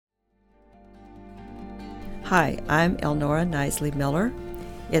Hi, I'm Elnora Knisley Miller.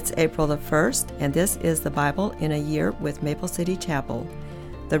 It's April the 1st, and this is the Bible in a Year with Maple City Chapel.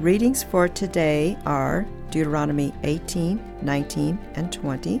 The readings for today are Deuteronomy 18, 19, and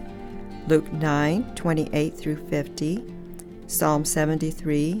 20, Luke 9, 28 through 50, Psalm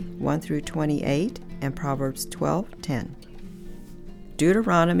 73, 1 through 28, and Proverbs 12, 10.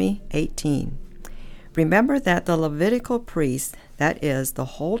 Deuteronomy 18. Remember that the Levitical priests, that is, the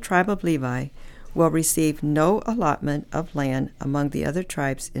whole tribe of Levi, will receive no allotment of land among the other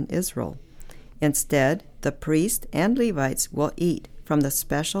tribes in Israel. Instead, the priests and Levites will eat from the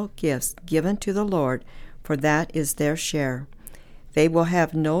special gifts given to the Lord, for that is their share. They will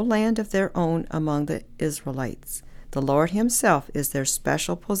have no land of their own among the Israelites. The Lord Himself is their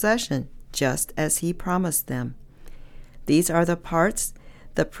special possession, just as He promised them. These are the parts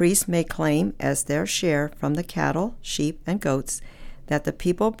the priests may claim as their share from the cattle, sheep, and goats that the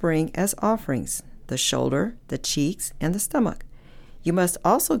people bring as offerings: the shoulder, the cheeks, and the stomach. You must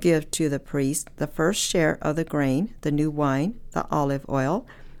also give to the priest the first share of the grain, the new wine, the olive oil,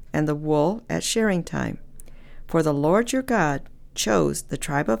 and the wool at shearing time. For the Lord your God chose the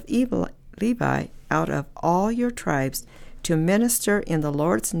tribe of Levi out of all your tribes to minister in the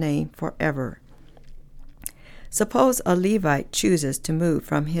Lord's name forever. Suppose a Levite chooses to move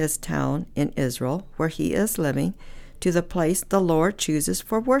from his town in Israel, where he is living, to the place the Lord chooses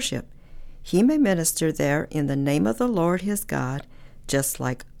for worship. He may minister there in the name of the Lord his God, just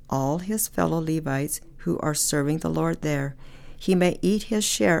like all his fellow Levites who are serving the Lord there. He may eat his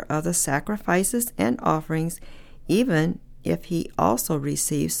share of the sacrifices and offerings, even if he also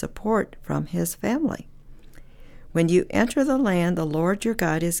receives support from his family. When you enter the land the Lord your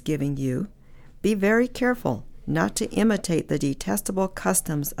God is giving you, be very careful not to imitate the detestable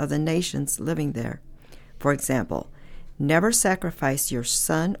customs of the nations living there. For example, never sacrifice your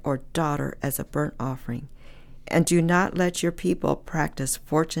son or daughter as a burnt offering, and do not let your people practice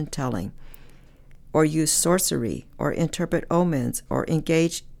fortune-telling, or use sorcery, or interpret omens, or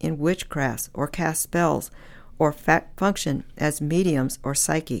engage in witchcrafts, or cast spells, or function as mediums or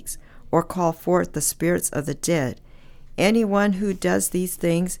psychics, or call forth the spirits of the dead. Anyone who does these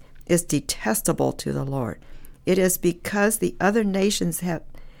things is detestable to the Lord. It is because the other nations have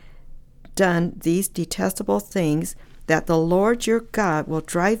done these detestable things that the Lord your God will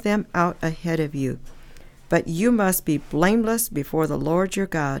drive them out ahead of you. But you must be blameless before the Lord your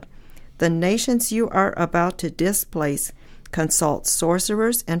God. The nations you are about to displace consult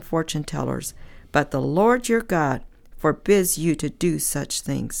sorcerers and fortune-tellers, but the Lord your God forbids you to do such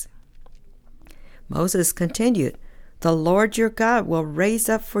things. Moses continued, "The Lord your God will raise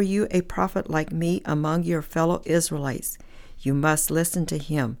up for you a prophet like me among your fellow Israelites. You must listen to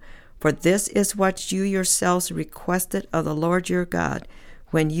him, for this is what you yourselves requested of the Lord your God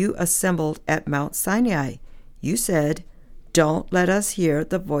when you assembled at Mount Sinai. You said, 'Don't let us hear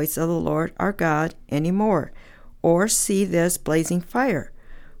the voice of the Lord our God any more, or see this blazing fire,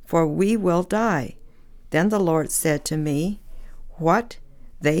 for we will die.' Then the Lord said to me, 'What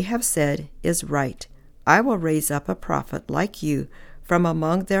they have said is right. I will raise up a prophet like you from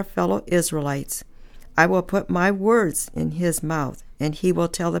among their fellow Israelites. I will put my words in his mouth, and he will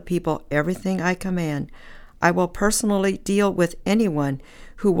tell the people everything I command. I will personally deal with anyone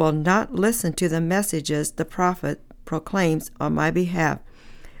who will not listen to the messages the prophet proclaims on my behalf.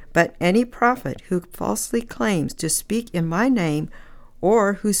 But any prophet who falsely claims to speak in my name,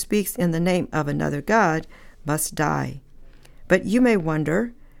 or who speaks in the name of another god, must die.' But you may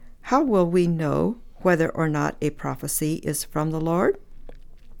wonder, how will we know whether or not a prophecy is from the Lord?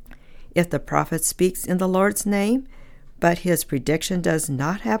 If the prophet speaks in the Lord's name, but his prediction does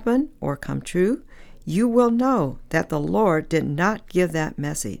not happen or come true, you will know that the Lord did not give that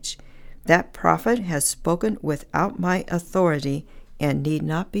message. That prophet has spoken without my authority and need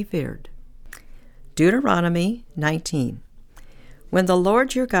not be feared." Deuteronomy 19. When the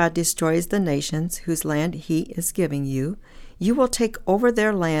Lord your God destroys the nations whose land he is giving you, you will take over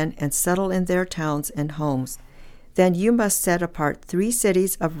their land and settle in their towns and homes. Then you must set apart 3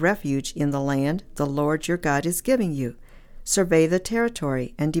 cities of refuge in the land the Lord your God is giving you. Survey the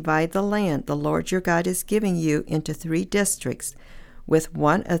territory and divide the land the Lord your God is giving you into 3 districts, with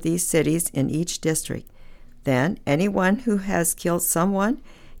one of these cities in each district. Then anyone who has killed someone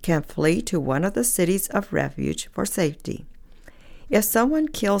can flee to one of the cities of refuge for safety. If someone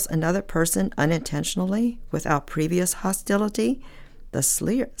kills another person unintentionally without previous hostility, the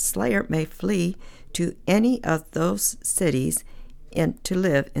slayer may flee to any of those cities to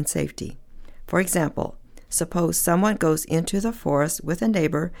live in safety. For example, suppose someone goes into the forest with a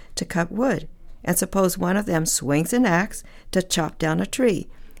neighbor to cut wood, and suppose one of them swings an axe to chop down a tree,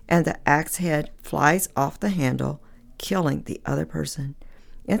 and the axe head flies off the handle, killing the other person.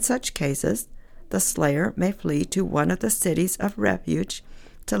 In such cases, the slayer may flee to one of the cities of refuge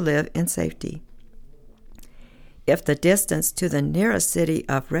to live in safety. If the distance to the nearest city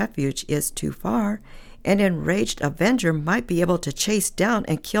of refuge is too far, an enraged avenger might be able to chase down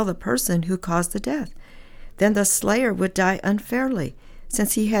and kill the person who caused the death. Then the slayer would die unfairly,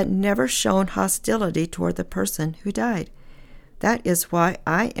 since he had never shown hostility toward the person who died. That is why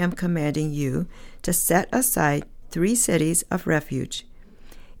I am commanding you to set aside 3 cities of refuge.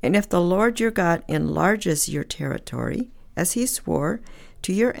 And if the Lord your God enlarges your territory, as he swore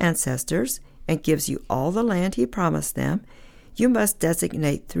to your ancestors, and gives you all the land he promised them, you must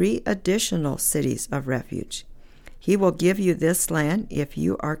designate 3 additional cities of refuge. He will give you this land if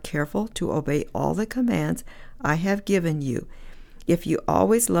you are careful to obey all the commands I have given you, if you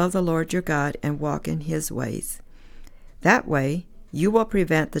always love the Lord your God and walk in his ways. That way, you will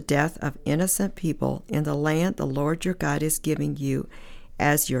prevent the death of innocent people in the land the Lord your God is giving you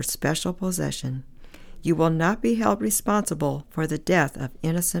as your special possession. You will not be held responsible for the death of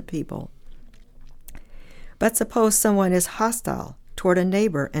innocent people. But suppose someone is hostile toward a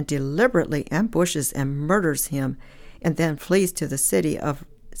neighbor and deliberately ambushes and murders him, and then flees to the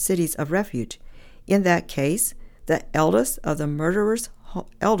cities of refuge. In that case, the elders of the murderer's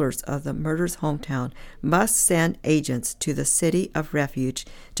hometown must send agents to the city of refuge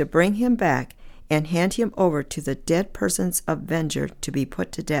to bring him back and hand him over to the dead person's avenger to be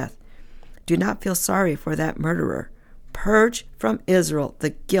put to death. Do not feel sorry for that murderer. Purge from Israel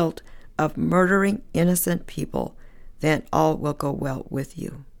the guilt of murdering innocent people. Then all will go well with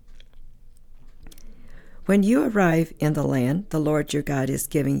you. When you arrive in the land the Lord your God is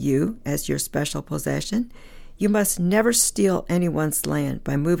giving you as your special possession, you must never steal anyone's land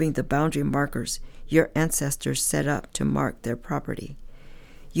by moving the boundary markers your ancestors set up to mark their property.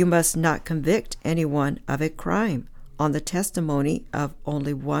 You must not convict anyone of a crime on the testimony of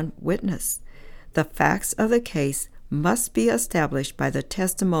only one witness. The facts of the case must be established by the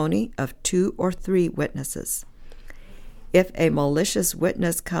testimony of 2 or 3 witnesses. If a malicious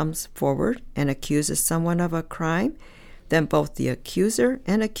witness comes forward and accuses someone of a crime, then both the accuser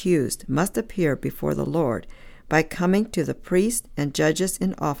and accused must appear before the Lord by coming to the priests and judges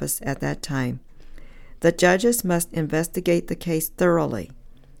in office at that time. The judges must investigate the case thoroughly.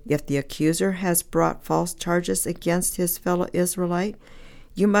 If the accuser has brought false charges against his fellow Israelite,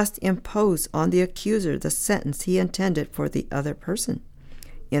 you must impose on the accuser the sentence he intended for the other person.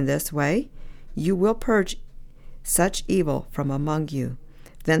 In this way, you will purge such evil from among you.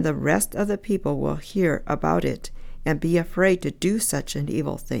 Then the rest of the people will hear about it and be afraid to do such an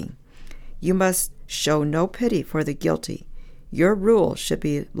evil thing. You must show no pity for the guilty. Your rule should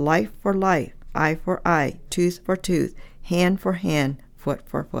be life for life, eye for eye, tooth for tooth, hand for hand, foot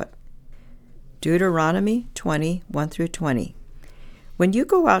for foot. Deuteronomy 20:1-20. When you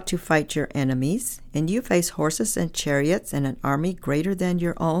go out to fight your enemies, and you face horses and chariots and an army greater than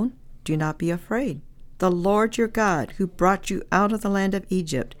your own, do not be afraid. The Lord your God, who brought you out of the land of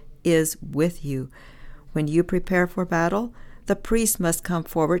Egypt, is with you. When you prepare for battle, the priest must come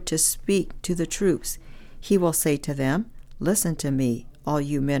forward to speak to the troops. He will say to them, "Listen to me, all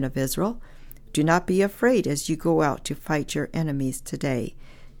you men of Israel. Do not be afraid as you go out to fight your enemies today.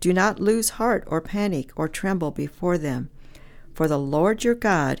 Do not lose heart or panic or tremble before them. For the Lord your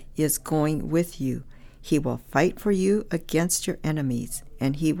God is going with you. He will fight for you against your enemies,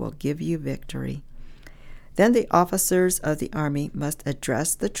 and he will give you victory." Then the officers of the army must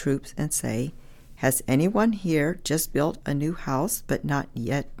address the troops and say, "Has anyone here just built a new house but not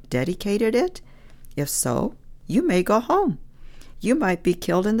yet dedicated it? If so, you may go home. You might be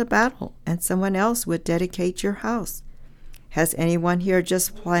killed in the battle, and someone else would dedicate your house. Has anyone here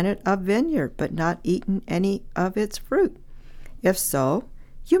just planted a vineyard but not eaten any of its fruit? If so,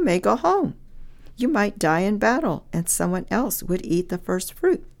 you may go home. You might die in battle, and someone else would eat the first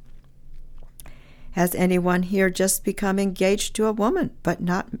fruit. Has anyone here just become engaged to a woman but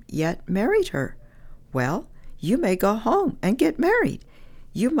not yet married her? Well, you may go home and get married.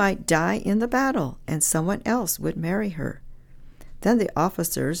 You might die in the battle, and someone else would marry her." Then the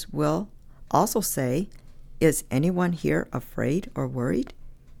officers will also say, "Is anyone here afraid or worried?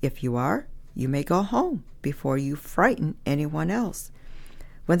 If you are, you may go home before you frighten anyone else."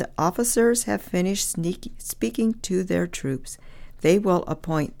 When the officers have finished speaking to their troops, they will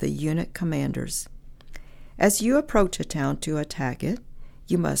appoint the unit commanders. As you approach a town to attack it,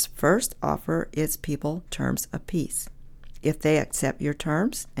 you must first offer its people terms of peace. If they accept your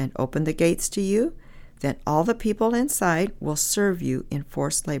terms and open the gates to you, then all the people inside will serve you in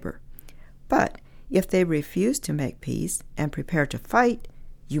forced labor. But if they refuse to make peace and prepare to fight,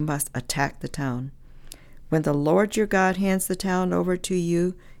 you must attack the town. When the Lord your God hands the town over to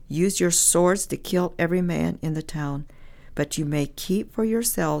you, use your swords to kill every man in the town, but you may keep for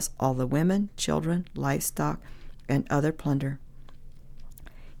yourselves all the women, children, livestock, and other plunder.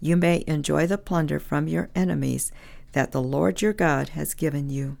 You may enjoy the plunder from your enemies that the Lord your God has given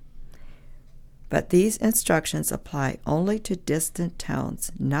you. But these instructions apply only to distant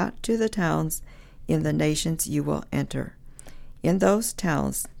towns, not to the towns in the nations you will enter. In those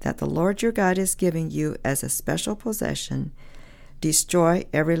towns that the Lord your God is giving you as a special possession, destroy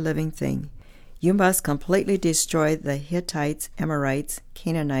every living thing. You must completely destroy the Hittites, Amorites,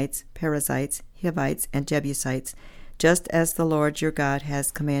 Canaanites, Perizzites, Hivites, and Jebusites, just as the Lord your God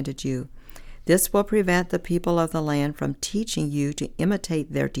has commanded you. This will prevent the people of the land from teaching you to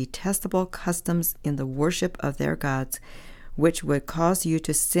imitate their detestable customs in the worship of their gods, which would cause you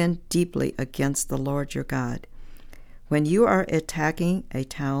to sin deeply against the Lord your God. When you are attacking a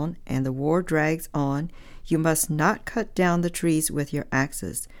town and the war drags on, you must not cut down the trees with your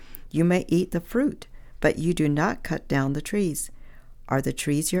axes. You may eat the fruit, but you do not cut down the trees. Are the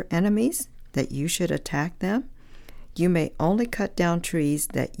trees your enemies, that you should attack them? You may only cut down trees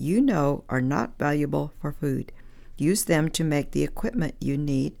that you know are not valuable for food. Use them to make the equipment you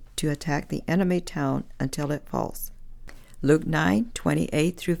need to attack the enemy town until it falls. Luke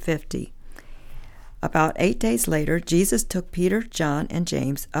 9:28-50. About 8 days later, Jesus took Peter, John, and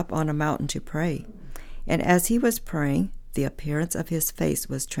James up on a mountain to pray. And as he was praying, the appearance of his face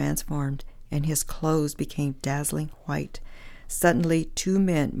was transformed, and his clothes became dazzling white. Suddenly 2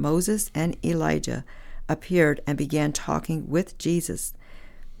 men, Moses and Elijah, appeared and began talking with Jesus.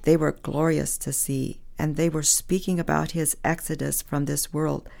 They were glorious to see, and they were speaking about his exodus from this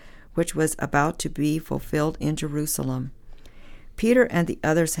world, which was about to be fulfilled in Jerusalem. Peter and the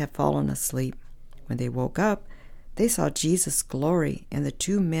others had fallen asleep. When they woke up, they saw Jesus' glory and the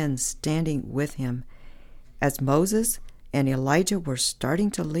 2 men standing with him. As Moses and Elijah were starting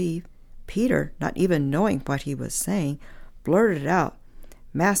to leave, Peter, not even knowing what he was saying, blurted out,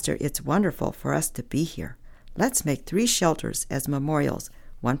 "Master, it's wonderful for us to be here. Let's make 3 shelters as memorials,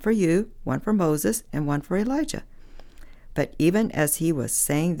 one for you, one for Moses, and one for Elijah." But even as he was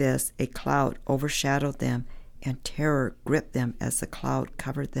saying this, a cloud overshadowed them, and terror gripped them as the cloud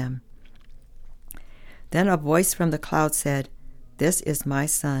covered them. Then a voice from the cloud said, "This is my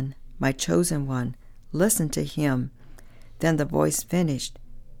son, my chosen one. Listen to him." When the voice finished,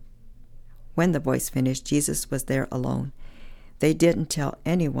 Jesus was there alone. They didn't tell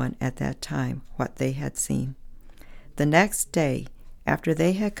anyone at that time what they had seen. The next day, after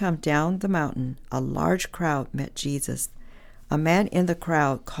they had come down the mountain, a large crowd met Jesus. A man in the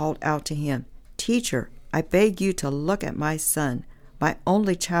crowd called out to him, "Teacher, I beg you to look at my son, my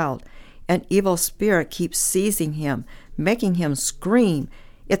only child. An evil spirit keeps seizing him, making him scream.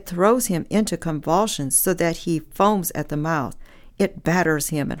 It throws him into convulsions so that he foams at the mouth. It batters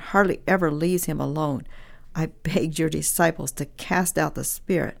him and hardly ever leaves him alone. I begged your disciples to cast out the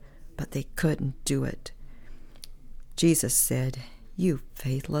spirit, but they couldn't do it." Jesus said, "You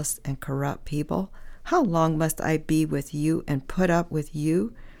faithless and corrupt people, how long must I be with you and put up with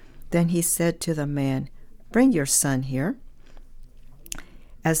you?" Then he said to the man, "Bring your son here."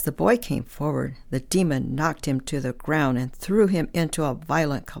 As the boy came forward, the demon knocked him to the ground and threw him into a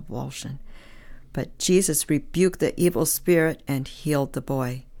violent convulsion. But Jesus rebuked the evil spirit and healed the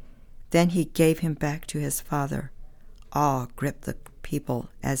boy. Then he gave him back to his father. Awe gripped the people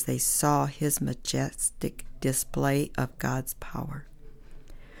as they saw his majestic display of God's power.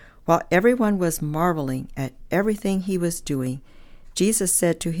 While everyone was marveling at everything he was doing, Jesus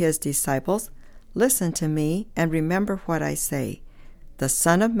said to his disciples, "Listen to me and remember what I say. The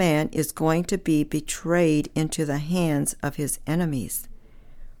Son of Man is going to be betrayed into the hands of his enemies."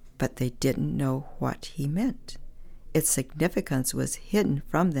 But they didn't know what he meant. Its significance was hidden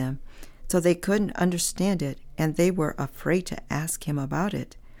from them, so they couldn't understand it, and they were afraid to ask him about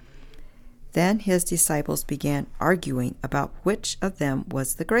it. Then his disciples began arguing about which of them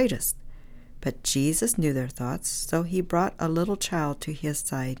was the greatest. But Jesus knew their thoughts, so he brought a little child to his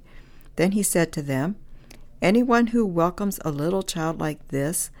side. Then he said to them, "Anyone who welcomes a little child like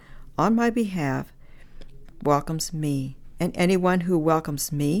this on my behalf welcomes me, and anyone who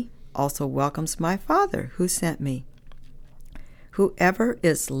welcomes me also welcomes my Father who sent me. Whoever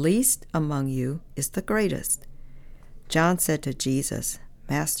is least among you is the greatest." John said to Jesus,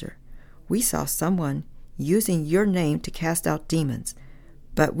 "Master, we saw someone using your name to cast out demons,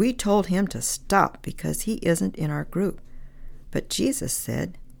 but we told him to stop because he isn't in our group." But Jesus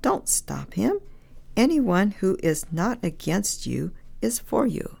said, "Don't stop him. Anyone who is not against you is for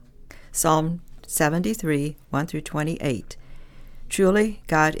you." Psalm 73, 1-28. Truly,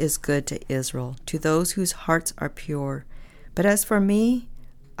 God is good to Israel, to those whose hearts are pure. But as for me,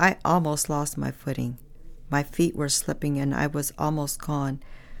 I almost lost my footing. My feet were slipping, and I was almost gone.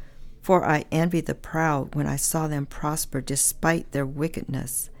 For I envied the proud when I saw them prosper despite their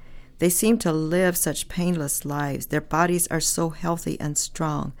wickedness. They seem to live such painless lives. Their bodies are so healthy and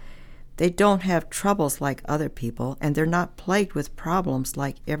strong. They don't have troubles like other people, and they're not plagued with problems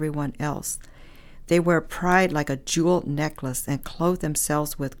like everyone else. They wear pride like a jeweled necklace and clothe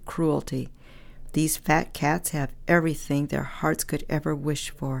themselves with cruelty. These fat cats have everything their hearts could ever wish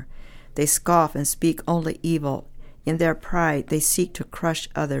for. They scoff and speak only evil. In their pride, they seek to crush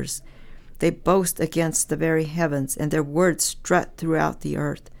others. They boast against the very heavens, and their words strut throughout the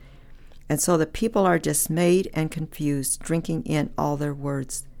earth. And so the people are dismayed and confused, drinking in all their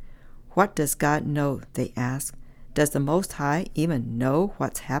words. What does God know? They ask. Does the Most High even know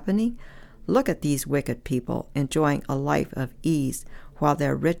what's happening? Look at these wicked people enjoying a life of ease while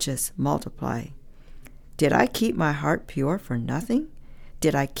their riches multiply. Did I keep my heart pure for nothing?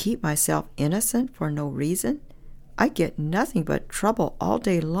 Did I keep myself innocent for no reason? I get nothing but trouble all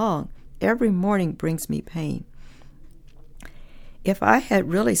day long. Every morning brings me pain. If I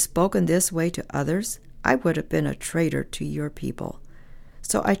had really spoken this way to others, I would have been a traitor to your people.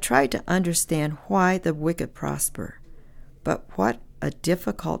 So I tried to understand why the wicked prosper. But what a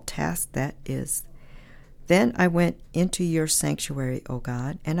difficult task that is. Then I went into your sanctuary, O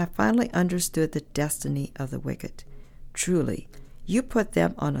God, and I finally understood the destiny of the wicked. Truly, you put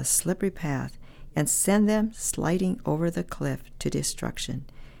them on a slippery path and send them sliding over the cliff to destruction.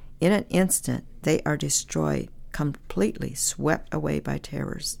 In an instant, they are destroyed, completely swept away by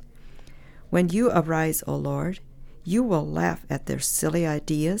terrors. When you arise, O Lord, you will laugh at their silly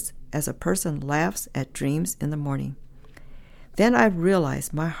ideas as a person laughs at dreams in the morning. Then I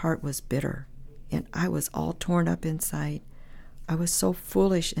realized my heart was bitter, and I was all torn up inside. I was so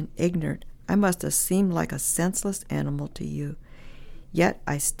foolish and ignorant, I must have seemed like a senseless animal to you. Yet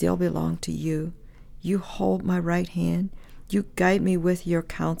I still belong to you. You hold my right hand. You guide me with your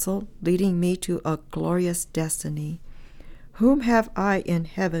counsel, leading me to a glorious destiny. Whom have I in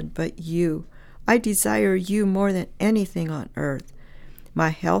heaven but you? I desire you more than anything on earth. My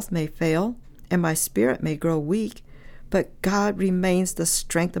health may fail, and my spirit may grow weak, but God remains the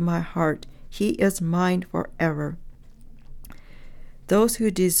strength of my heart. He is mine forever. Those who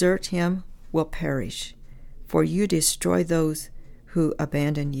desert him will perish, for you destroy those who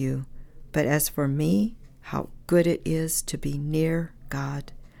abandon you. But as for me, how good it is to be near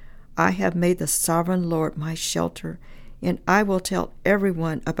God. I have made the sovereign Lord my shelter, and I will tell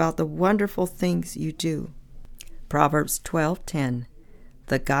everyone about the wonderful things you do. Proverbs 12:10.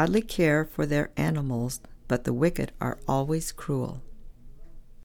 The godly care for their animals, but the wicked are always cruel.